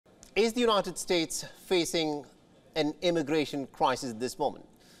Is the United States facing an immigration crisis at this moment?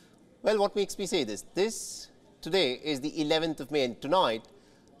 Well, what makes me say this? Today is the 11th of May, and tonight,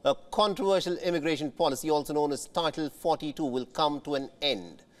 a controversial immigration policy, also known as Title 42, will come to an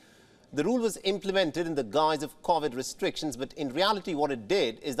end. The rule was implemented in the guise of COVID restrictions, but in reality what it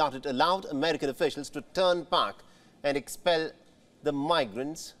did is that it allowed American officials to turn back and expel the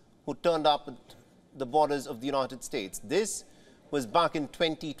migrants who turned up at the borders of the United States. This was back in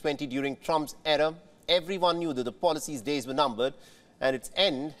 2020 during Trump's era. Everyone knew that the policy's days were numbered, and its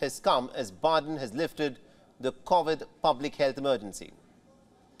end has come as Biden has lifted the COVID public health emergency.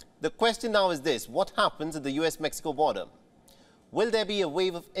 The question now is this: what happens at the U.S.-Mexico border? Will there be a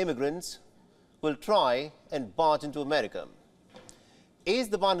wave of immigrants who will try and barge into America? Is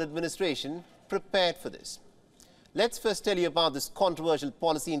the Biden administration prepared for this? Let's first tell you about this controversial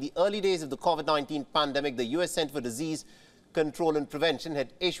policy. In the early days of the COVID-19 pandemic, the U.S. Center for Disease Control and Prevention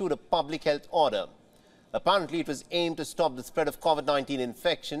had issued a public health order. Apparently, it was aimed to stop the spread of COVID-19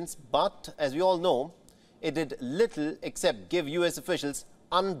 infections, but as we all know, it did little except give U.S. officials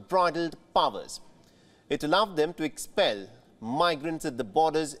unbridled powers. It allowed them to expel migrants at the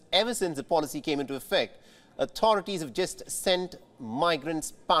borders. Ever since the policy came into effect, authorities have just sent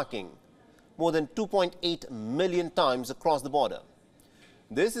migrants packing more than 2.8 million times across the border.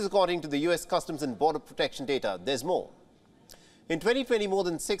 This is according to the U.S. Customs and Border Protection data. There's more. In 2020, more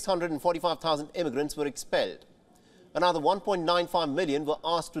than 645,000 immigrants were expelled. Another 1.95 million were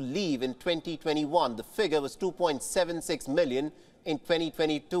asked to leave in 2021. The figure was 2.76 million in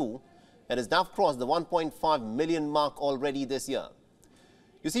 2022 and has now crossed the 1.5 million mark already this year.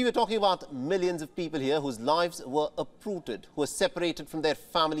 You see, we're talking about millions of people here whose lives were uprooted, who were separated from their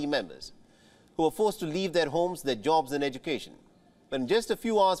family members, who were forced to leave their homes, their jobs and education. But in just a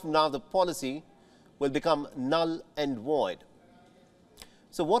few hours from now, the policy will become null and void.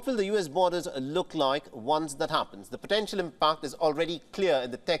 So what will the U.S. borders look like once that happens? The potential impact is already clear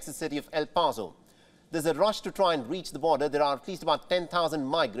in the Texas city of El Paso. There's a rush to try and reach the border. There are at least about 10,000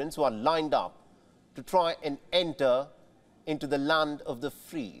 migrants who are lined up to try and enter into the land of the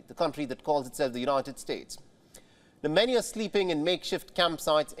free, the country that calls itself the United States. Now, many are sleeping in makeshift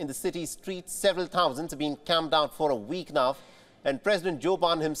campsites in the city's streets. Several thousands have been camped out for a week now, and President Joe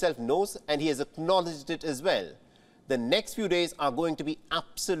Biden himself knows, and he has acknowledged it as well. The next few days are going to be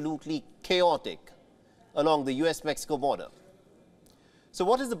absolutely chaotic along the U.S.-Mexico border. So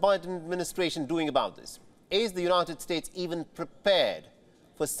what is the Biden administration doing about this? Is the United States even prepared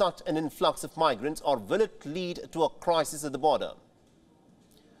for such an influx of migrants, or will it lead to a crisis at the border?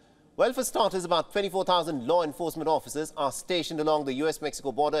 Well, for starters, about 24,000 law enforcement officers are stationed along the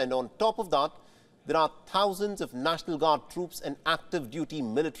U.S.-Mexico border, and on top of that, there are thousands of National Guard troops and active duty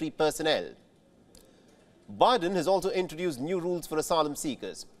military personnel. Biden has also introduced new rules for asylum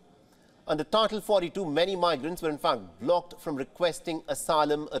seekers. Under Title 42, many migrants were in fact blocked from requesting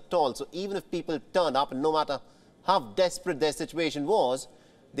asylum at all. So even if people turned up, and no matter how desperate their situation was,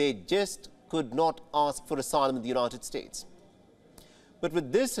 they just could not ask for asylum in the United States. But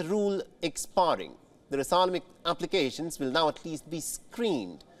with this rule expiring, their asylum applications will now at least be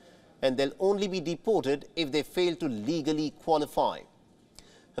screened, and they'll only be deported if they fail to legally qualify.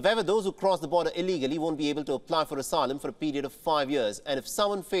 However, those who cross the border illegally won't be able to apply for asylum for a period of 5 years. And if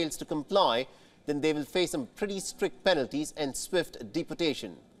someone fails to comply, then they will face some pretty strict penalties and swift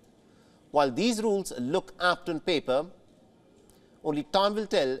deportation. While these rules look apt on paper, only time will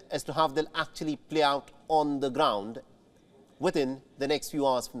tell as to how they'll actually play out on the ground within the next few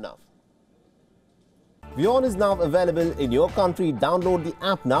hours from now. WION is now available in your country. Download the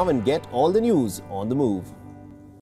app now and get all the news on the move.